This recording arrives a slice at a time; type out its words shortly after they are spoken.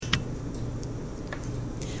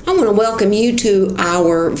I want to welcome you to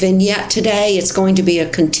our vignette today. It's going to be a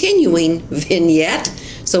continuing vignette,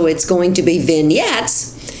 so it's going to be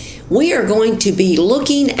vignettes. We are going to be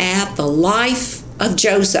looking at the life of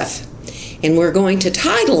Joseph, and we're going to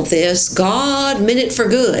title this, God Meant It for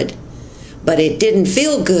Good, but It Didn't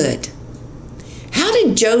Feel Good. How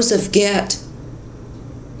did Joseph get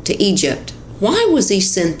to Egypt? Why was he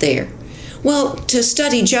sent there? Well, to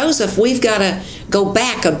study Joseph, we've got to go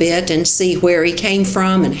back a bit and see where he came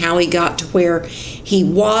from and how he got to where he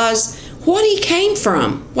was, what he came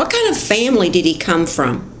from. What kind of family did he come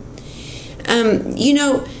from?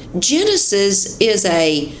 Genesis is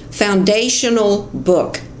a foundational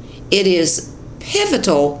book. It is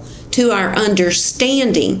pivotal to our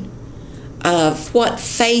understanding of what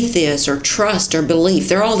faith is, or trust, or belief.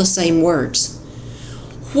 They're all the same words.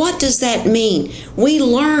 What does that mean? We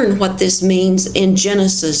learn what this means in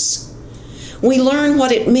Genesis. We learn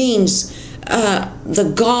what it means about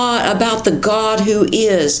the God who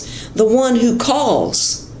is, the one who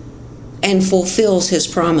calls and fulfills his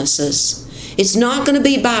promises. It's not going to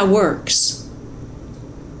be by works.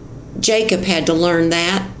 Jacob had to learn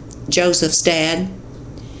that, Joseph's dad.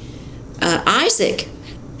 Isaac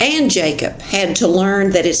and Jacob had to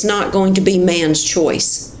learn that it's not going to be man's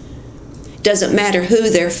choice. Doesn't matter who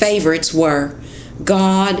their favorites were.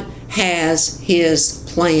 God has his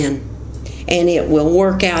plan, and it will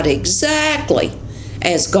work out exactly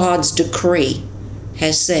as God's decree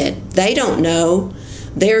has said. They don't know.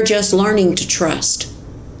 They're just learning to trust.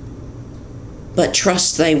 But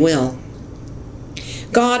trust they will.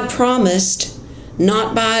 God promised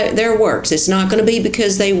not by their works. It's not going to be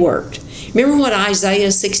because they worked. Remember what Isaiah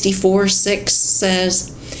 64:6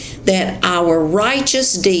 says? That our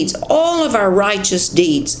righteous deeds, all of our righteous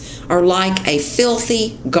deeds, are like a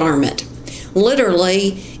filthy garment.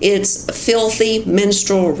 Literally, it's filthy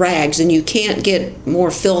menstrual rags, and you can't get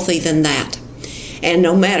more filthy than that. And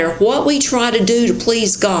no matter what we try to do to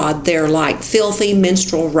please God, they're like filthy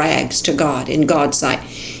menstrual rags to God, in God's sight.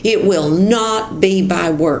 It will not be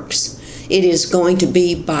by works. It is going to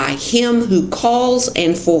be by Him who calls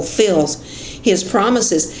and fulfills His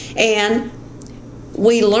promises. And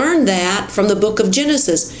we learned that from the book of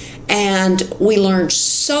Genesis, and we learned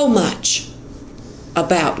so much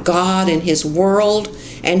about God and His world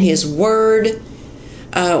and His Word.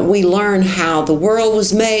 We learn how the world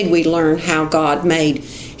was made. We learn how God made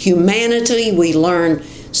humanity. We learn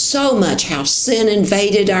so much how sin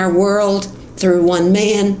invaded our world through one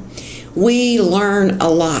man. We learn a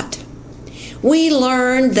lot. We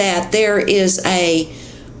learn that there is a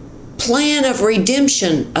plan of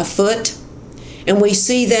redemption afoot. And we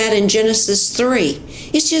see that in Genesis 3.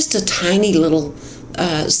 It's just a tiny little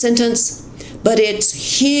sentence, but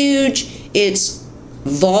it's huge. Its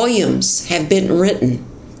volumes have been written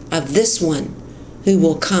of this one who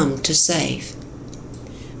will come to save.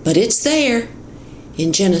 But it's there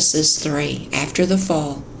in Genesis 3, after the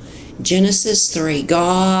fall. Genesis 3,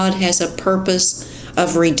 God has a purpose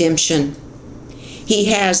of redemption. He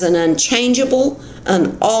has an unchangeable,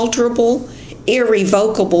 unalterable,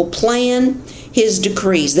 irrevocable plan. His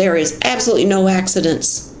decrees. There is absolutely no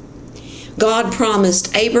accidents. God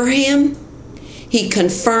promised Abraham. He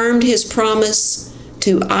confirmed his promise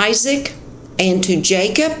to Isaac and to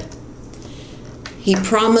Jacob. He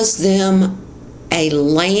promised them a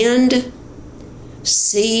land,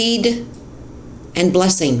 seed, and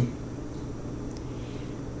blessing.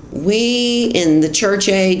 We in the church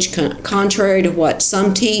age, contrary to what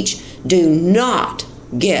some teach, do not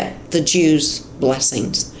get the Jews'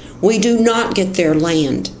 blessings. We do not get their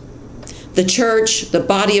land. The church, the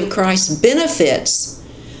body of Christ, benefits,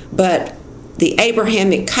 but the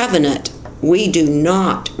Abrahamic covenant, we do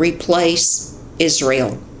not replace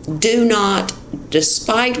Israel. Do not,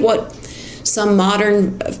 despite what some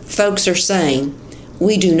modern folks are saying,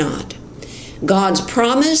 we do not. God's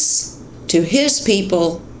promise to His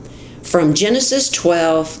people from Genesis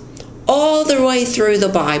 12 all the way through the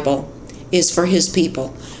Bible is for His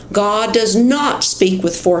people. God does not speak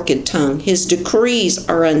with forked tongue. His decrees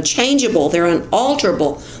are unchangeable. They're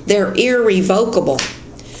unalterable. They're irrevocable.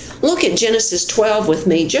 Look at Genesis 12 with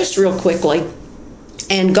me just real quickly.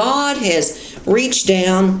 And God has reached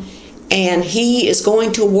down, and He is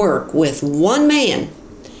going to work with one man.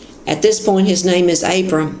 At this point, his name is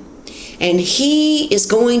Abram. And He is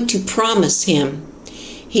going to promise him.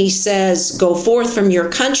 He says, go forth from your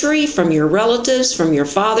country, from your relatives, from your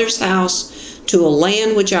father's house, to a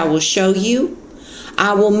land which I will show you.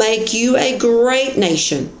 I will make you a great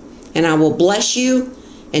nation, and I will bless you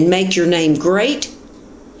and make your name great,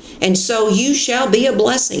 and so you shall be a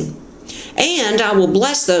blessing. And I will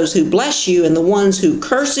bless those who bless you, and the ones who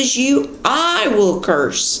curses you, I will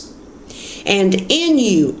curse. And in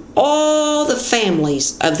you all the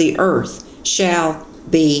families of the earth shall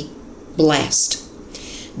be blessed.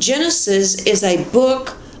 Genesis is a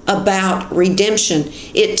book about redemption.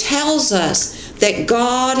 It tells us that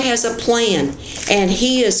God has a plan, and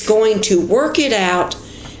He is going to work it out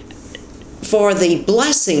for the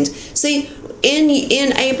blessings. See,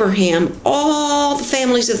 in Abraham, all the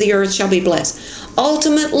families of the earth shall be blessed.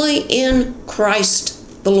 Ultimately, in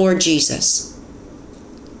Christ the Lord Jesus.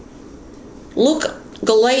 Look,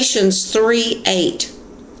 Galatians 3:8.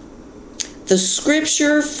 The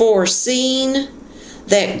scripture foreseen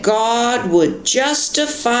that God would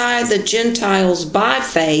justify the Gentiles by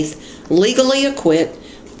faith, legally acquit,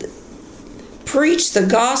 preach the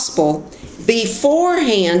gospel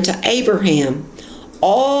beforehand to Abraham.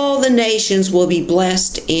 All the nations will be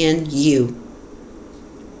blessed in you.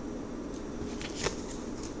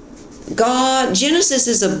 Genesis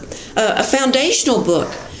is a foundational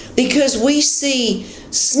book because we see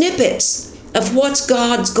snippets of what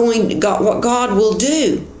God will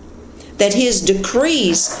do. That His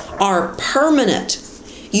decrees are permanent.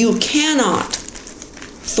 You cannot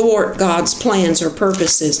thwart God's plans or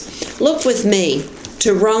purposes. Look with me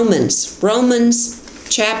to Romans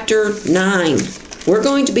chapter 9. We're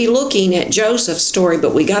going to be looking at Joseph's story,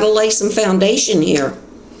 but we got to lay some foundation here.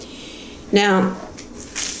 Now,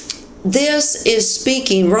 Romans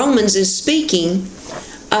is speaking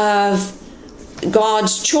of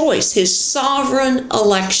God's choice, His sovereign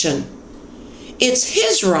election. It's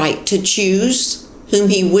His right to choose whom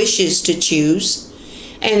He wishes to choose.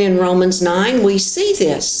 And in Romans 9, we see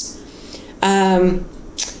this.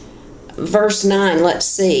 Verse 9, let's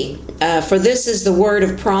see. For this is the word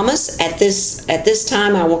of promise. At this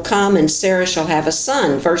time I will come, and Sarah shall have a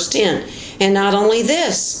son. Verse 10. And not only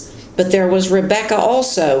this, but there was Rebekah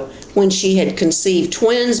also, when she had conceived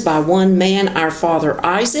twins by one man, our father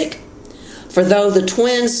Isaac. For though the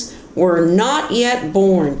twins were not yet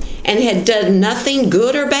born and had done nothing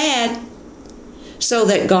good or bad, so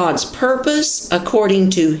that God's purpose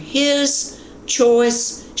according to His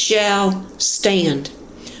choice shall stand,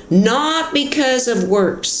 not because of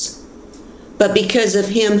works, but because of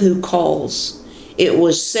Him who calls. It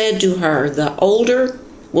was said to her, the older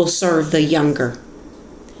will serve the younger.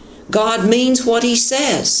 God means what He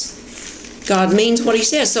says. God means what He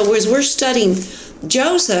says. So as we're studying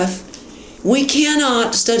Joseph, we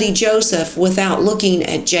cannot study Joseph without looking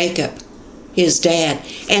at Jacob, his dad,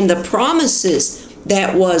 and the promises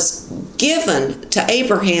that was given to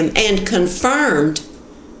Abraham and confirmed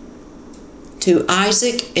to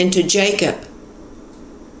Isaac and to Jacob.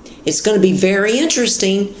 It's going to be very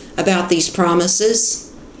interesting about these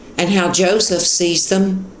promises and how Joseph sees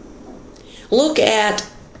them. Look at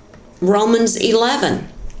Romans 11,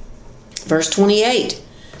 verse 28.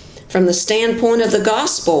 From the standpoint of the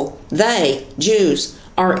gospel, they, Jews,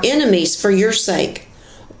 are enemies for your sake.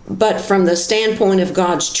 But from the standpoint of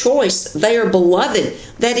God's choice, they are beloved.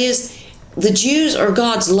 That is, the Jews are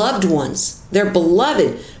God's loved ones. They're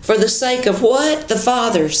beloved for the sake of what? The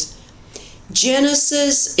fathers.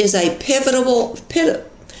 Genesis is a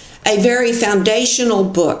very foundational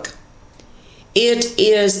book. It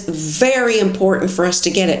is very important for us to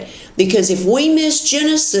get it, because if we miss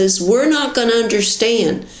Genesis, we're not going to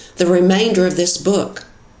understand the remainder of this book.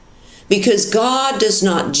 Because God does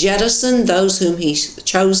not jettison those whom He's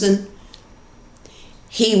chosen.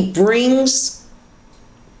 He brings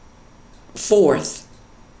forth,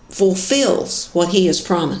 fulfills what He has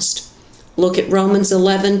promised. Look at Romans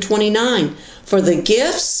 11:29. For the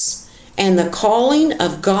gifts and the calling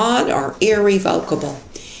of God are irrevocable.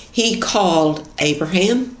 He called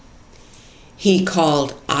Abraham. He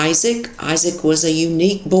called Isaac. Isaac was a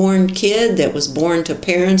unique born kid that was born to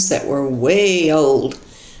parents that were way old.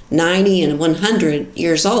 90 and 100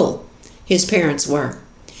 years old, his parents were.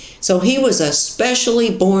 So he was a specially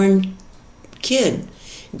born kid.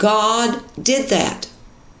 God did that.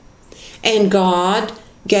 And God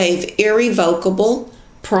gave irrevocable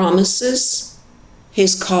promises,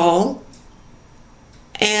 His call,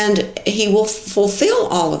 and He will fulfill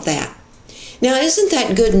all of that. Now, isn't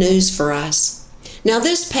that good news for us? Now,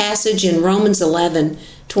 this passage in Romans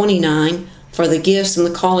 11:29, for the gifts and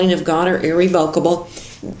the calling of God are irrevocable,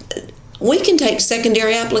 we can take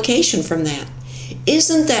secondary application from that.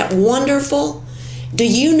 Isn't that wonderful? Do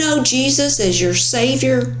you know Jesus as your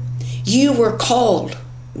Savior? You were called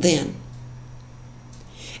then.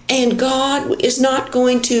 And God is not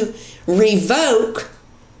going to revoke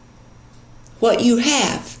what you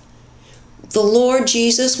have. The Lord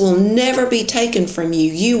Jesus will never be taken from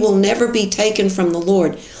you. You will never be taken from the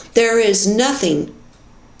Lord. There is nothing,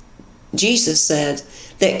 Jesus said,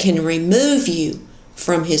 that can remove you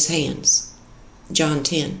from his hands. John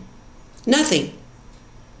 10. Nothing.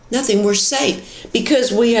 Nothing. We're safe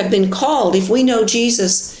because we have been called. If we know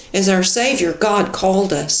Jesus as our Savior, God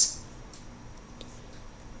called us.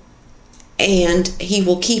 And he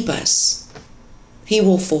will keep us. He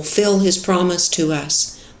will fulfill his promise to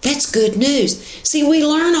us. That's good news. See, we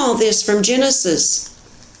learn all this from Genesis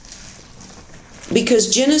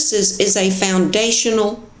because Genesis is a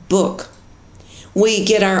foundational book. We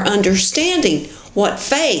get our understanding what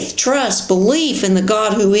faith, trust, belief in the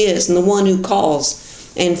God who is and the one who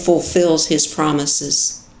calls and fulfills his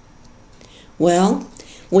promises. Well,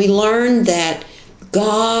 we learn that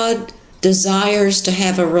God desires to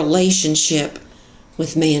have a relationship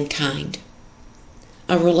with mankind.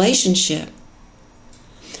 A relationship.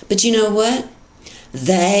 But you know what?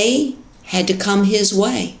 They had to come his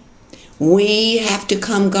way. We have to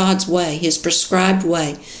come God's way, his prescribed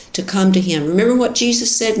way, to come to him. Remember what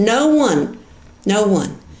Jesus said? No one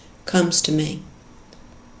comes to me.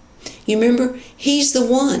 You remember? He's the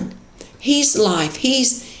one. He's life. He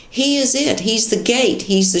is it. He's the gate.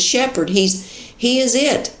 He's the shepherd. He is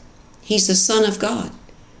it. He's the Son of God.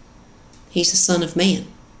 He's the Son of Man.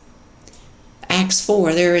 Acts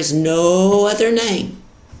 4, there is no other name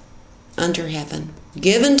under heaven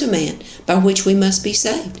given to man by which we must be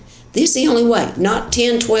saved. This is the only way. Not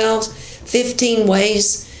 10, 12, 15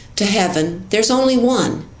 ways to heaven. There's only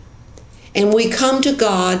one. And we come to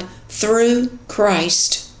God through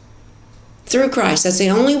Christ. Through Christ. That's the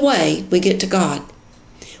only way we get to God.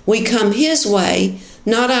 We come his way,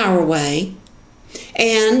 not our way.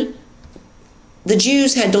 And the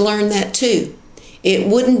Jews had to learn that too. It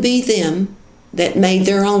wouldn't be them that made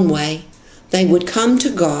their own way. They would come to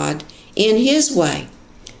God in his way.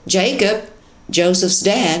 Jacob, Joseph's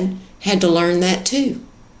dad, had to learn that too.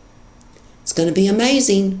 It's going to be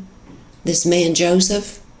amazing, this man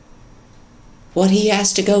Joseph, what he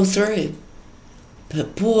has to go through.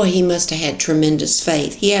 But boy, he must have had tremendous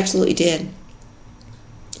faith. He absolutely did.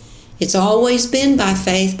 It's always been by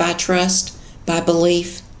faith, by trust, by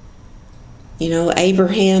belief. You know,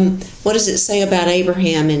 Abraham, what does it say about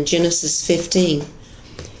Abraham in Genesis 15?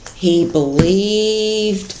 He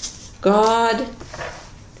believed God.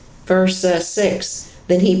 Verse 6,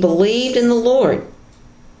 then he believed in the Lord.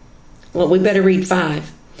 Well, we better read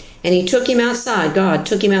 5. And he took him outside. God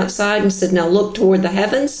took him outside and said, now look toward the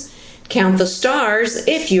heavens, count the stars,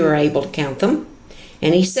 if you are able to count them.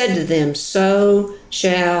 And he said to them, so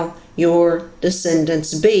shall your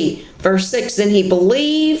descendants be. Verse 6, then he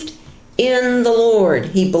believed in the Lord.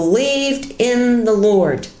 He believed in the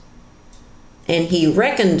Lord. And he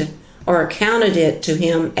reckoned or accounted it to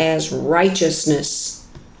him as righteousness.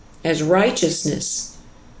 As righteousness.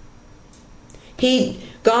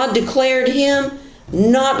 God declared him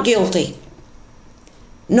not guilty.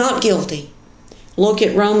 Not guilty. Look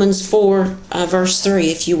at Romans 4, verse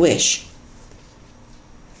 3, if you wish.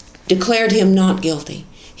 Declared him not guilty.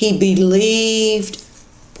 He believed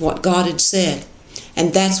what God had said.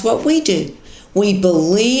 And that's what we do. We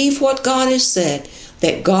believe what God has said,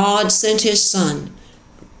 that God sent his Son.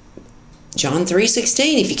 John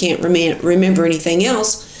 3:16, if you can't remember anything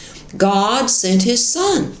else, God sent his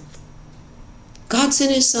Son. God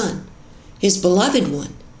sent his Son, his beloved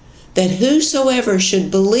one, that whosoever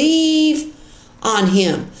should believe on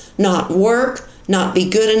him, not work, not be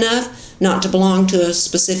good enough, not to belong to a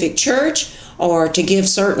specific church, or to give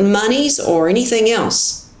certain monies, or anything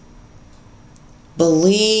else.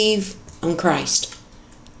 Believe on Christ,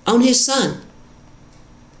 on his Son.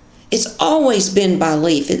 It's always been by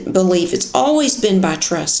belief. It's always been by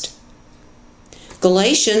trust.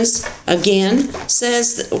 Galatians, again,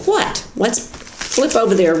 says what? Let's flip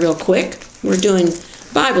over there real quick. We're doing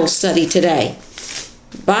Bible study today.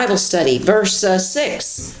 Bible study, verse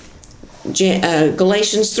 6.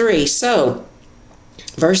 Galatians 3. So,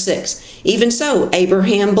 verse 6. Even so,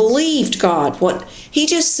 Abraham believed God. He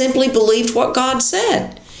just simply believed what God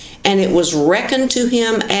said. And it was reckoned to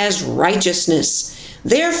him as righteousness.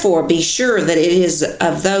 Therefore, be sure that it is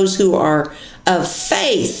of those who are of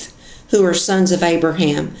faith who are sons of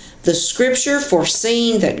Abraham. The scripture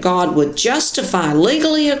foreseeing that God would justify,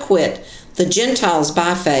 legally acquit the Gentiles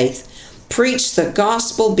by faith, preached the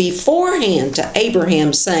gospel beforehand to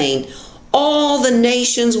Abraham, saying, all the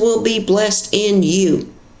nations will be blessed in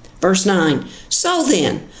you. Verse 9, so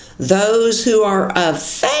then, those who are of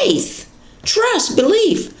faith, trust,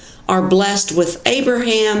 belief, are blessed with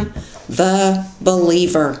Abraham the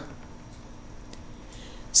believer.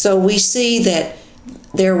 So we see that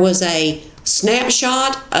there was a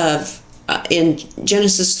snapshot of, in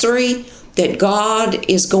Genesis 3, that God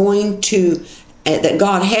is going to, that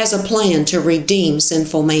God has a plan to redeem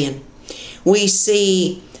sinful man. We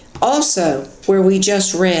see also where we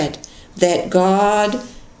just read that God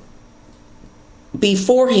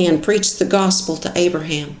beforehand preached the gospel to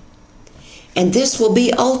Abraham. And this will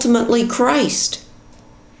be ultimately Christ.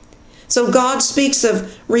 So God speaks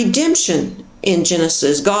of redemption in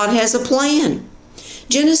Genesis. God has a plan.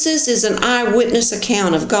 Genesis is an eyewitness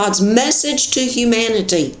account of God's message to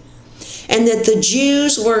humanity, and that the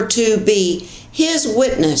Jews were to be His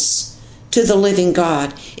witness to the living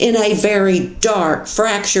God in a very dark,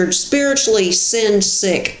 fractured, spiritually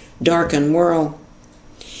sin-sick, darkened world.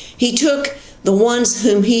 He took the ones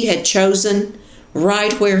whom He had chosen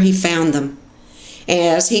right where He found them,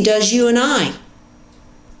 as He does you and I.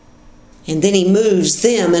 And then He moves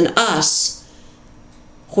them and us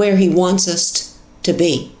where He wants us to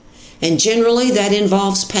be. And generally that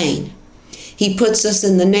involves pain. He puts us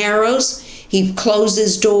in the narrows. He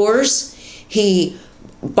closes doors. He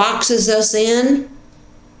boxes us in.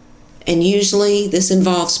 And usually this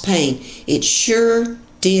involves pain. It sure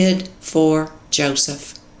did for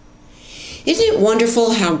Joseph. Isn't it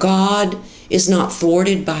wonderful how God is not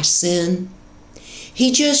thwarted by sin?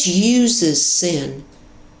 He just uses sin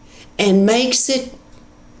and makes it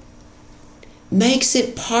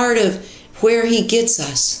part of where He gets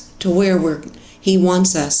us to where He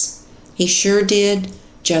wants us. He sure did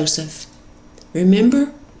Joseph.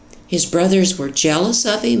 Remember? His brothers were jealous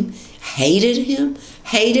of him, hated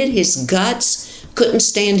his guts, couldn't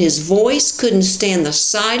stand his voice, couldn't stand the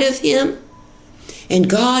sight of him. And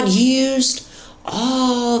God used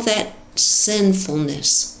all that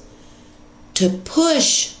sinfulness to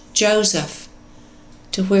push Joseph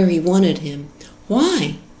to where He wanted him.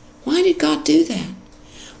 Why? Why did God do that?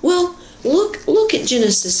 Well, look at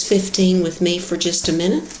Genesis 15 with me for just a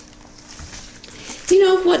minute. You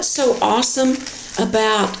know what's so awesome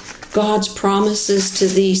about God's promises to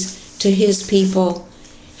His people?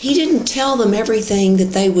 He didn't tell them everything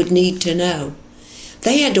that they would need to know.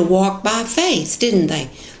 They had to walk by faith, didn't they?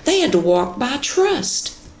 They had to walk by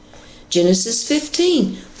trust. Genesis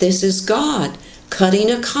 15, this is God cutting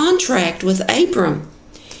a contract with Abram.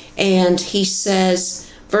 And He says,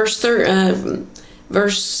 let's start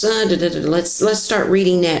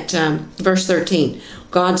reading at verse 13.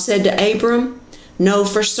 God said to Abram, "Know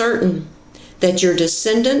for certain that your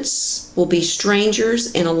descendants will be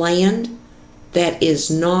strangers in a land that is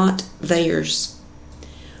not theirs,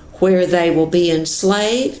 where they will be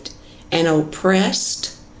enslaved and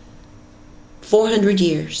oppressed 400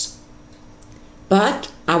 years.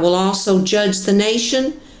 But I will also judge the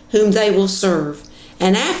nation whom they will serve,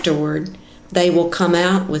 and afterward they will come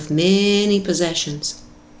out with many possessions."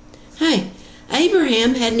 Hey,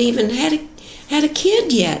 Abraham hadn't even had a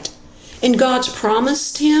kid yet, and God's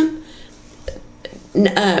promised him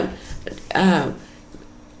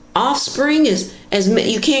offspring as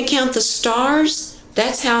you can't count the stars.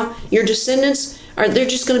 That's how your descendants are. They're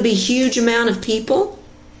just going to be a huge amount of people.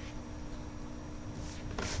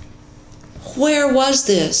 Where was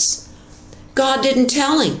this? God didn't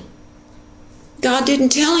tell him. God didn't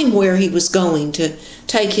tell him where He was going to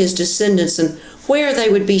take his descendants and where they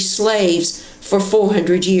would be slaves for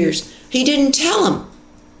 400 years. He didn't tell them.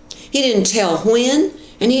 He didn't tell when,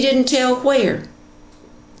 and He didn't tell where.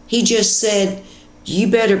 He just said, you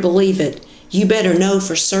better believe it. You better know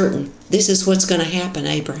for certain. This is what's going to happen,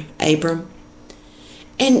 Abram.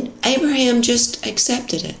 And Abraham just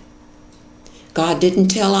accepted it. God didn't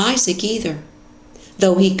tell Isaac either.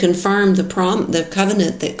 Though He confirmed the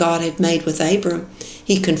covenant that God had made with Abram,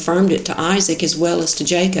 He confirmed it to Isaac as well as to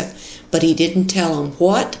Jacob. But He didn't tell him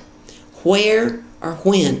what, where, or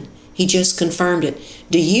when. He just confirmed it.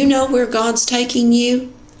 Do you know where God's taking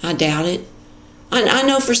you? I doubt it. I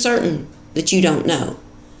know for certain that you don't know.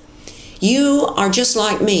 You are just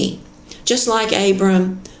like me, just like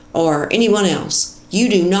Abram or anyone else. You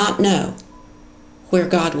do not know where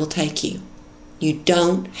God will take you. You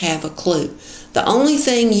don't have a clue. The only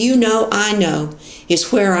thing you know I know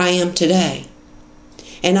is where I am today.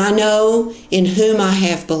 And I know in whom I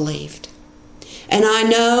have believed. And I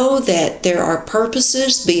know that there are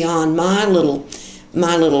purposes beyond my little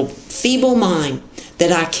feeble mind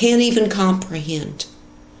that I can't even comprehend.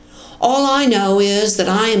 All I know is that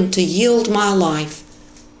I am to yield my life,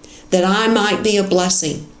 that I might be a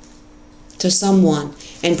blessing to someone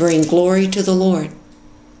and bring glory to the Lord.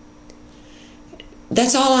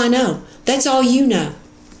 That's all I know. That's all you know.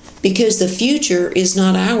 Because the future is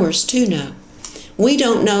not ours to know. We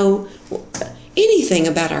don't know anything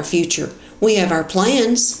about our future. We have our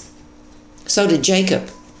plans. So did Jacob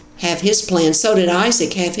have his plans. So did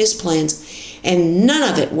Isaac have his plans. And none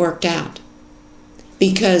of it worked out.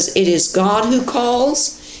 because it is God who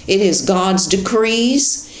calls, it is God's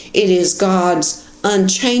decrees, it is God's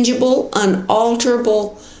unchangeable,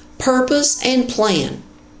 unalterable purpose and plan.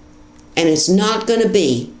 And it's not going to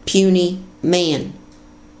be puny man.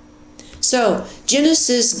 So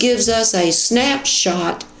Genesis gives us a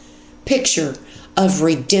snapshot picture of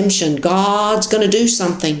redemption. God's going to do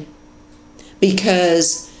something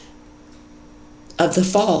because of the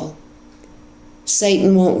fall.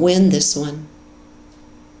 Satan won't win this one.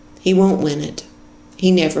 He won't win it.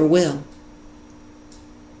 He never will.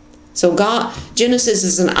 So Genesis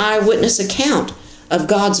is an eyewitness account of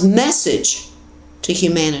God's message to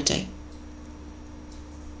humanity.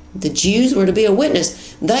 The Jews were to be a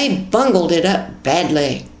witness. They bungled it up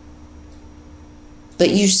badly.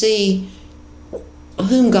 But you see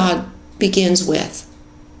whom God begins with,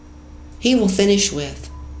 He will finish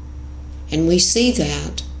with. And we see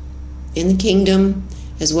that in the kingdom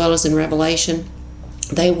as well as in Revelation.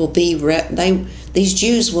 These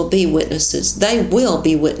Jews will be witnesses. They will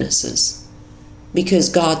be witnesses because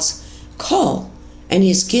God's call and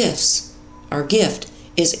His gift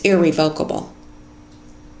is irrevocable.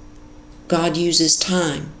 God uses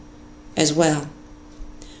time as well.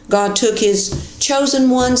 God took His chosen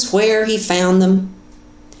ones where He found them,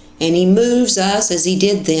 and He moves us as He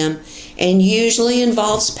did them, and usually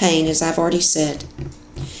involves pain, as I've already said.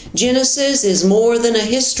 Genesis is more than a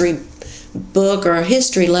history book or a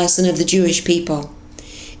history lesson of the Jewish people.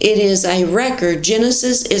 It is a record.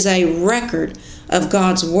 Genesis is a record of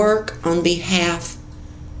God's work on behalf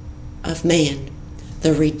of man,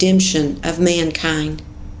 the redemption of mankind.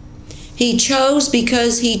 He chose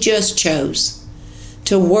because He just chose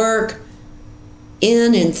to work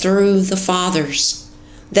in and through the fathers.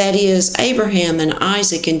 That is, Abraham and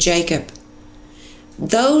Isaac and Jacob.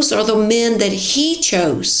 Those are the men that He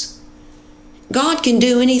chose. God can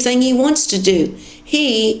do anything He wants to do.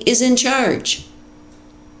 He is in charge.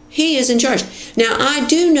 He is in charge. Now, I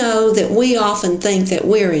do know that we often think that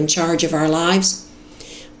we're in charge of our lives,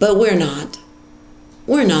 but we're not.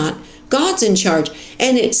 We're not. God's in charge,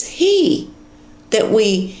 and it's He that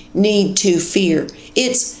we need to fear.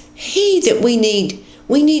 It's He that we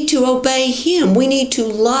need to obey Him. We need to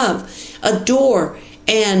love, adore,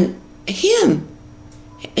 and Him.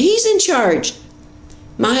 He's in charge.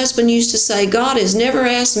 My husband used to say, God has never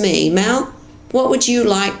asked me, Mal, what would you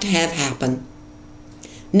like to have happen?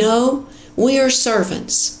 No, we are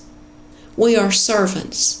servants. We are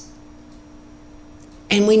servants.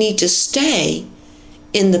 And we need to stay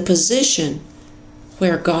in the position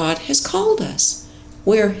where God has called us.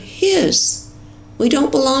 We're His. We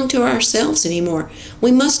don't belong to ourselves anymore.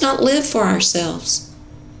 We must not live for ourselves.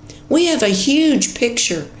 We have a huge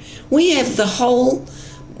picture. We have the whole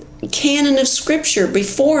canon of Scripture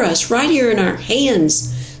before us, right here in our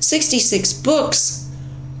hands. 66 books.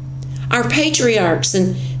 Our patriarchs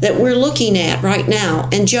and that we're looking at right now,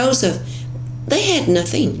 and Joseph, they had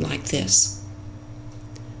nothing like this.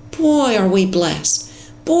 Boy, are we blessed.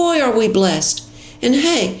 Boy, are we blessed. And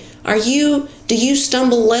hey, do you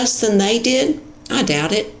stumble less than they did? I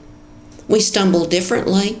doubt it. We stumble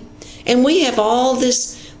differently. And we have all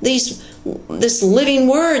this living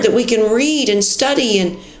word that we can read and study,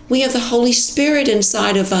 and we have the Holy Spirit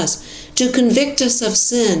inside of us to convict us of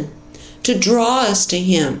sin, to draw us to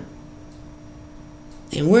Him.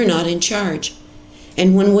 And we're not in charge.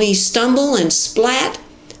 And when we stumble and splat,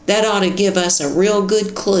 that ought to give us a real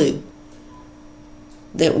good clue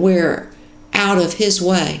that we're out of His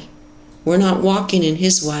way. We're not walking in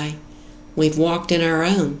His way. We've walked in our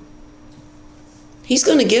own. He's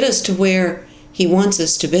going to get us to where He wants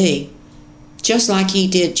us to be, just like He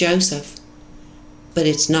did Joseph. But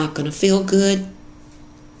it's not going to feel good.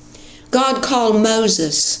 God called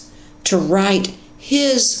Moses to write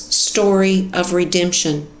his story of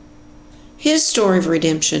redemption. His story of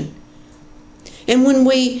redemption. And when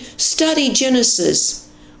we study Genesis,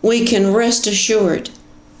 we can rest assured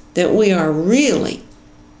that we are really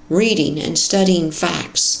reading and studying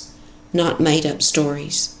facts, not made-up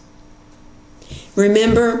stories.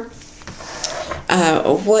 Remember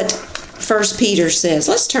what 1 Peter says.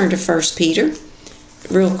 Let's turn to 1 Peter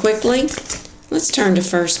real quickly. Let's turn to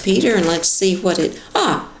 1 Peter and let's see what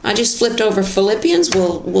I just flipped over Philippians.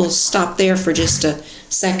 We'll stop there for just a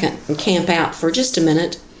second and camp out for just a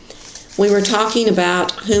minute. We were talking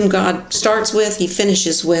about whom God starts with, He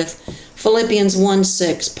finishes with. Philippians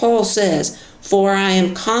 1:6. Paul says, "For I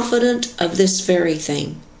am confident of this very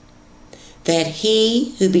thing, that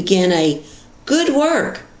He who began a good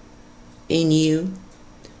work in you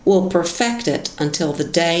will perfect it until the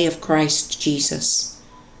day of Christ Jesus."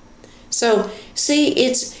 So, see,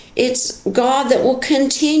 it's God that will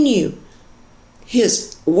continue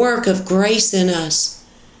His work of grace in us.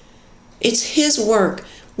 It's His work.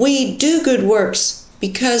 We do good works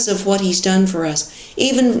because of what He's done for us.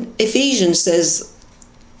 Even Ephesians says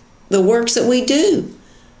the works that we do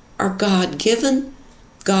are God-given,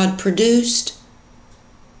 God-produced.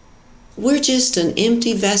 We're just an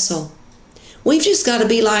empty vessel. We've just got to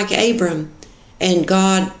be like Abram, and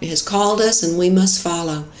God has called us and we must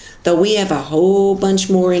follow, though we have a whole bunch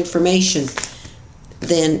more information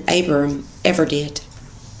than Abram ever did.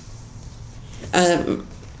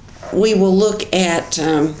 We will look at,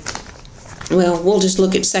 we'll just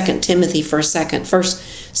look at 2 Timothy for a second. First,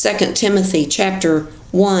 2 Timothy chapter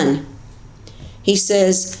 1. He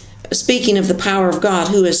says, speaking of the power of God,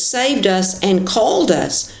 who has saved us and called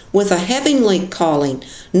us with a heavenly calling,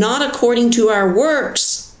 not according to our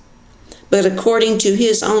works, but according to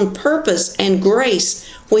His own purpose and grace,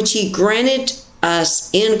 which He granted us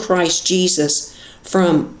in Christ Jesus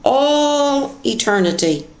from all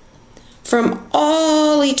eternity. From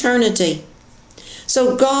all eternity.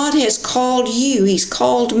 So God has called you, He's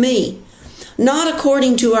called me, not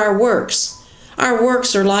according to our works. Our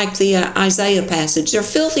works are like the Isaiah passage. They're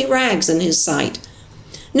filthy rags in His sight.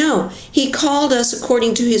 No, He called us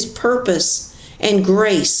according to His purpose and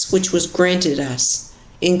grace, which was granted us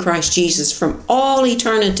in Christ Jesus from all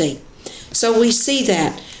eternity. So we see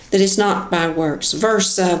that it's not by works.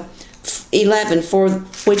 Verse 11, for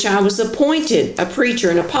which I was appointed a preacher,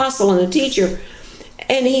 an apostle, and a teacher.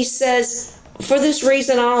 And he says, for this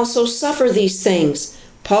reason I also suffer these things.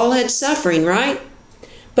 Paul had suffering, right?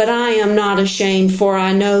 But I am not ashamed, for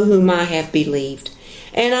I know whom I have believed.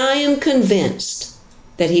 And I am convinced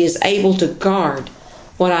that He is able to guard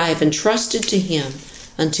what I have entrusted to Him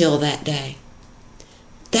until that day.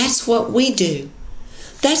 That's what we do.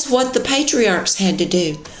 That's what the patriarchs had to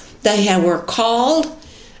do. Were called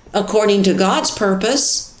according to God's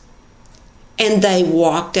purpose, and they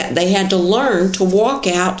had to learn to walk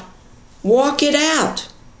it out.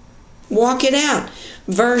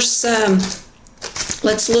 Verse,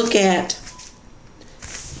 let's look at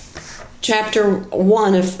chapter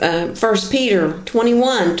 1 of 1 Peter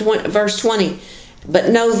 21, verse 20. But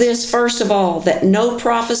know this first of all, that no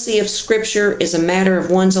prophecy of Scripture is a matter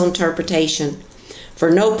of one's own interpretation.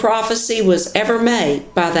 For no prophecy was ever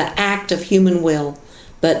made by the act of human will,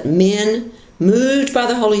 but men, moved by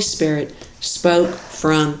the Holy Spirit, spoke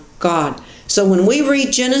from God. So when we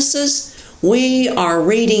read Genesis, we are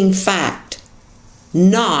reading fact,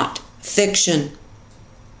 not fiction.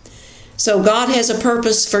 So God has a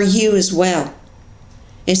purpose for you as well.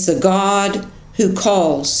 It's the God who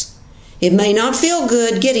calls. It may not feel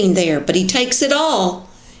good getting there, but He takes it all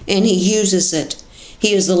and He uses it.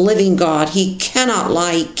 He is the living God. He cannot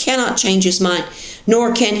lie. He cannot change His mind,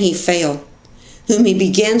 nor can He fail. Whom He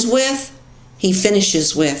begins with, He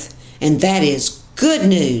finishes with. And that is good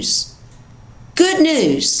news. Good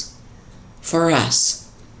news for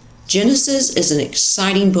us. Genesis is an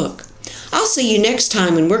exciting book. I'll see you next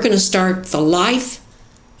time when we're going to start the life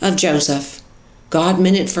of Joseph. God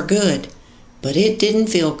meant it for good, but it didn't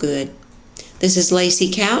feel good. This is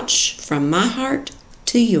Lacey Couch from my heart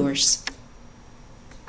to yours.